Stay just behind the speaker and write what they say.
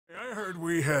I heard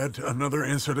we had another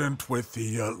incident with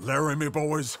the Laramie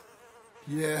boys.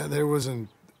 Yeah, there was an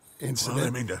incident. Well, I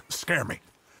mean to scare me.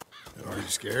 Are you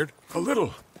scared? A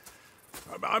little.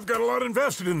 I've got a lot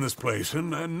invested in this place, and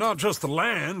not just the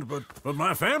land, but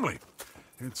my family.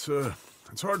 It's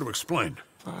hard to explain.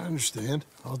 I understand.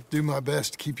 I'll do my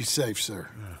best to keep you safe, sir.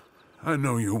 I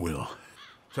know you will.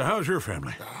 So how's your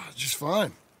family? Just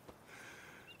fine.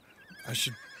 I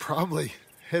should probably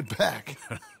head back.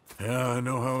 Yeah, I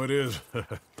know how it is.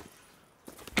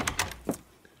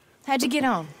 How'd you get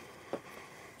on?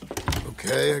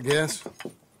 Okay, I guess.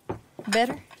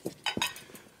 Better?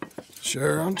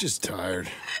 Sure, I'm just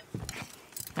tired.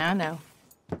 I know.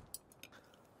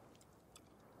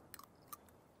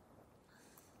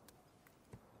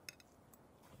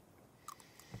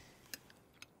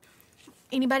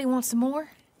 Anybody want some more?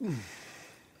 No,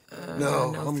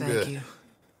 no, I'm thank good. you.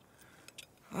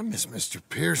 I miss Mr.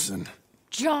 Pearson.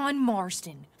 John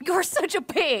Marston, you're such a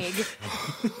pig.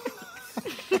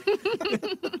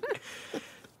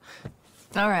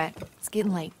 All right, it's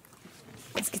getting late.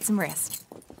 Let's get some rest.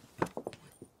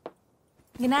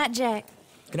 Good night, Jack.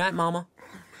 Good night, Mama.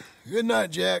 Good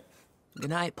night, Jack. Good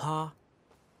night, Pa.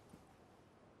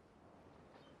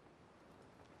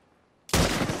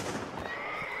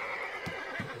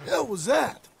 Hell was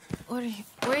that? What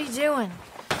are you doing?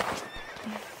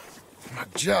 My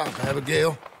job,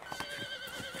 Abigail.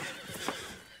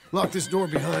 Lock this door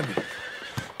behind me.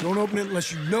 Don't open it unless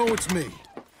you know it's me.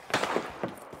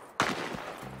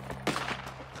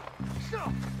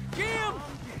 Jim!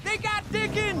 They got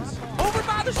Dickens! Over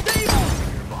by the stable!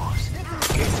 Boss,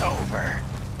 it's over.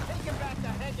 Take him back to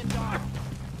Hagen-Dazs.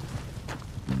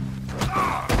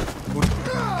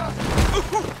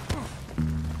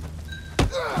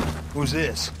 Who's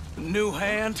this? New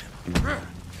hand.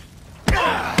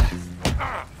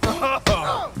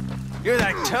 Oh, you're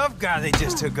that tough guy they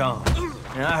just took on.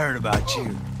 And I heard about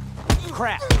you.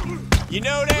 Crap. You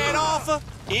know that offer?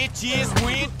 It just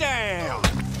went down.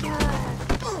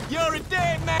 You're a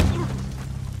dead man.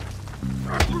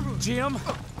 Jim,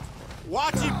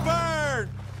 watch it burn.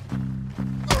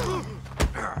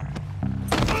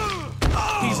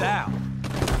 He's out.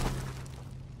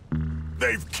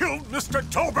 They've killed Mr.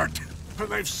 Tolbert, and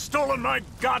they've stolen my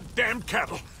goddamn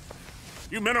cattle.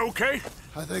 You men okay?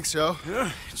 I think so.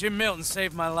 Yeah? Jim Milton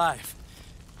saved my life.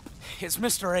 It's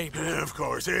Mr. Abel. Yeah, of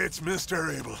course, it's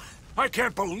Mr. Abel. I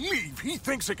can't believe he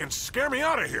thinks he can scare me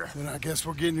out of here. Then I guess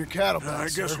we're getting your cattle back, I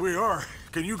guess sir. we are.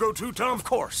 Can you go too, Tom? Of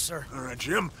course, sir. All right,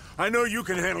 Jim. I know you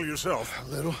can handle yourself. A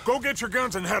little. Go get your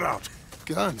guns and head out.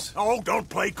 Guns? Oh, don't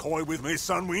play coy with me,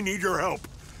 son. We need your help.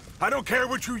 I don't care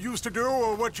what you used to do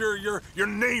or what your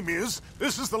name is.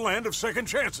 This is the land of second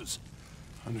chances.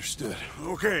 Understood.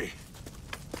 Okay.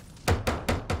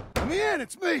 Let me in,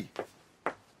 it's me!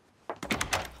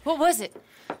 What was it?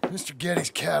 Mr. Geddes'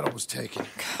 cattle was taken.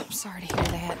 I'm sorry to hear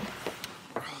that.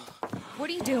 What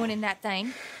are you doing in that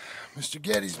thing? Mr.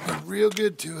 Geddes been real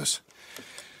good to us.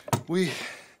 What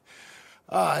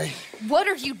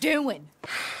are you doing?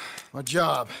 My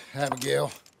job,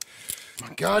 Abigail.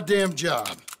 My goddamn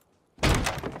job.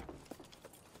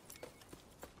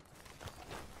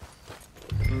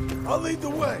 I'll lead the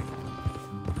way.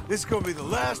 This is gonna be the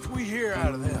last we hear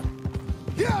out of them.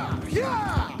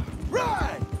 Yeah!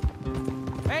 Right!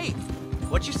 Hey,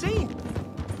 what you seen?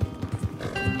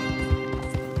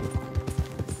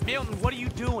 Milton, what are you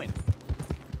doing?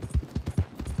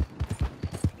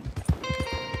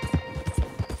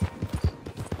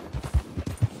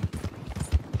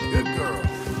 Good girl.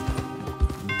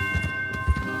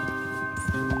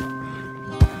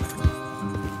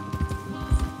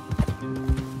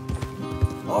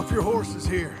 Off your horses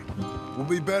here. We'll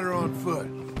be better on foot.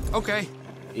 Okay,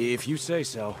 if you say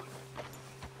so.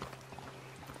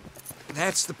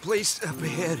 That's the place up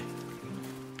ahead.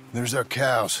 There's our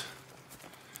cows.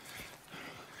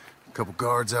 A couple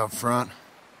guards out front.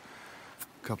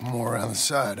 A couple more around the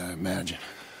side, I imagine.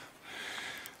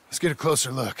 Let's get a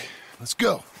closer look. Let's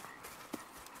go.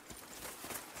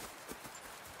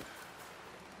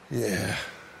 Yeah,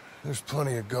 there's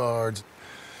plenty of guards.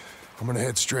 I'm gonna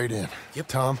head straight in. Yep.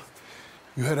 Tom,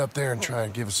 you head up there and try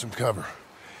and give us some cover.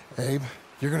 Abe,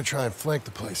 you're gonna try and flank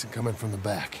the place and come in from the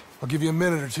back. I'll give you a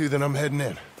minute or two, then I'm heading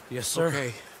in. Yes, sir.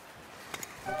 Okay.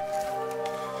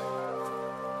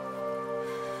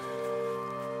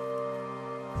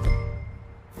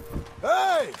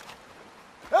 Hey!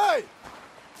 Hey!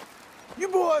 You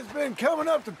boys been coming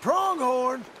up to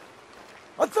Pronghorn.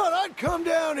 I thought I'd come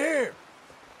down here.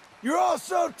 You're all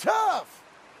so tough.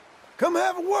 Come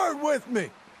have a word with me.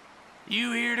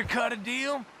 You here to cut a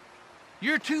deal?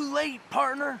 You're too late,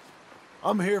 partner.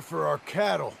 I'm here for our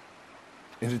cattle.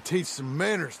 and to teach some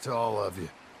manners to all of you.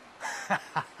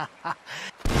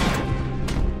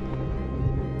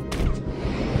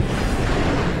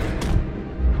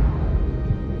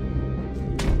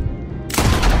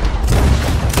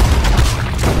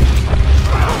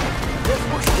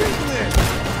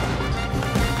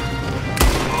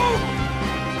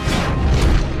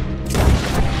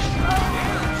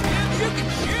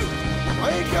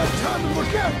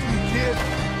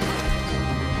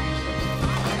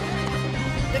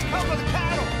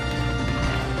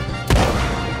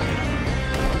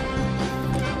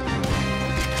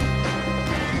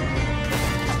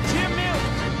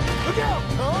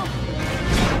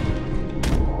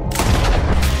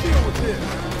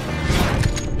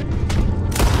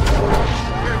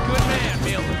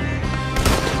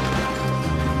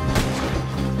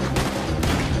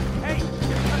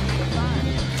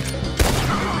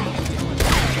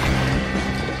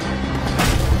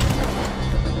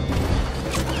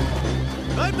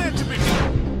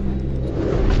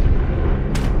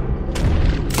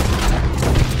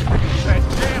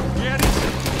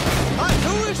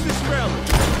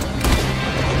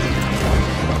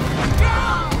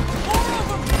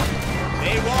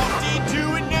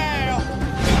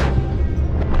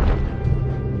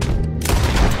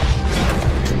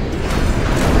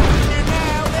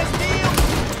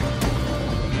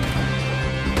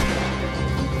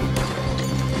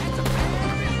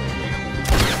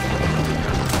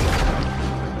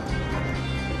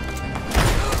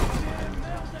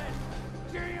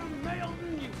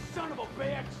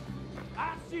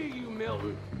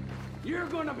 You're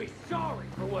gonna be sorry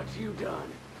for what you done.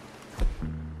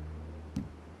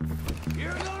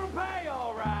 You're gonna pay,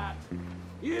 all right.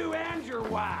 You and your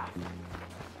wife.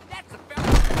 That's the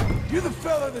fella. You're the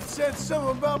fella that said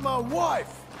something about my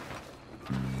wife.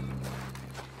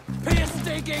 Piss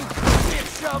stinking, shit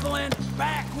shoveling,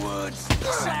 backwoods,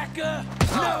 sacker,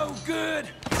 no good,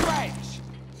 trash.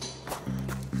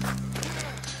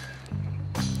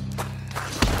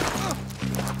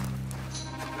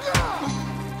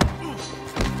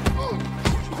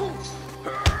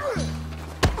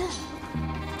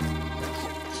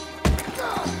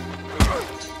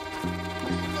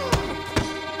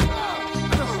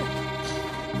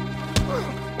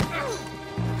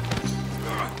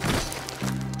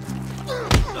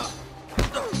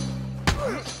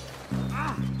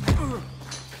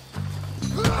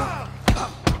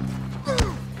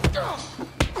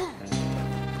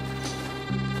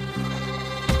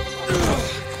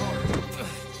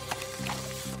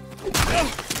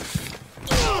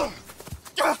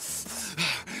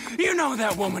 You know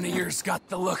that woman of yours got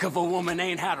the look of a woman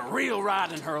ain't had a real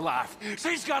ride in her life.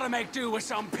 She's gotta make do with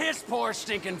some piss-poor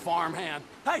stinking farmhand.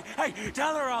 Hey,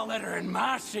 tell her I'll let her in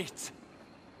my sheets.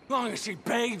 Long as she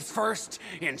bathes first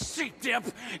in sheep dip,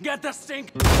 get the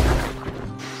stink...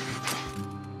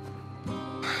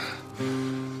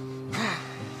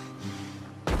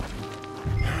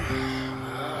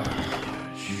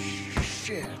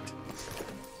 Shit.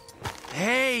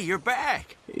 Hey, you're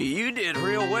back. You did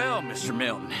real well, Mr.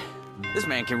 Milton. This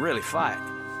man can really fight.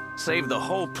 Saved the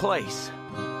whole place.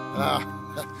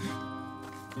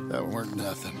 That weren't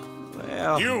nothing.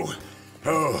 Well...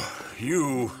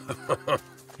 You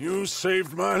you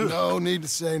saved my life. No need to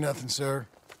say nothing, sir.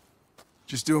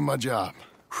 Just doing my job.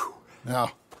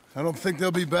 Now, I don't think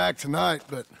they'll be back tonight,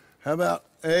 but how about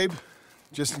Abe?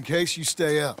 Just in case you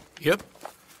stay up. Yep.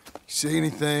 You see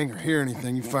anything or hear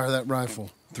anything, you fire that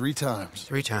rifle 3 times.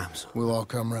 3 times. We'll all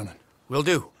come running. Will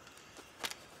do.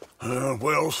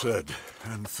 Well said.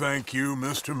 And thank you,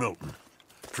 Mr. Milton.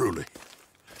 Truly.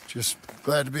 Just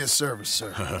glad to be of service,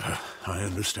 sir. I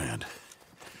understand.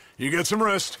 You get some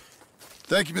rest.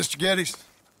 Thank you, Mr. Geddes.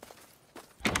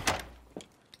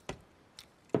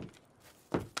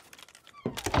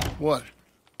 What?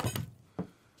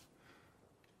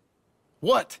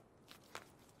 What?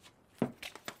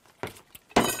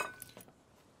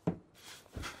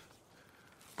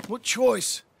 What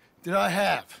choice did I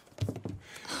have?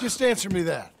 Just answer me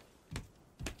that.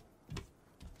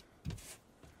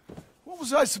 What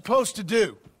was I supposed to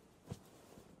do?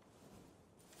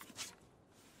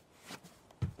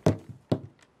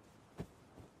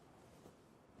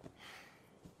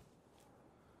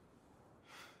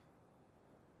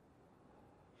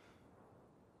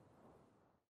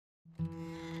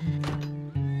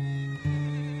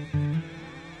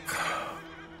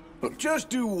 Look, just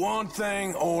do one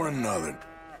thing or another.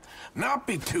 Not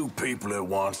be 2 people at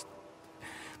once.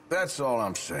 That's all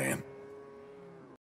I'm saying.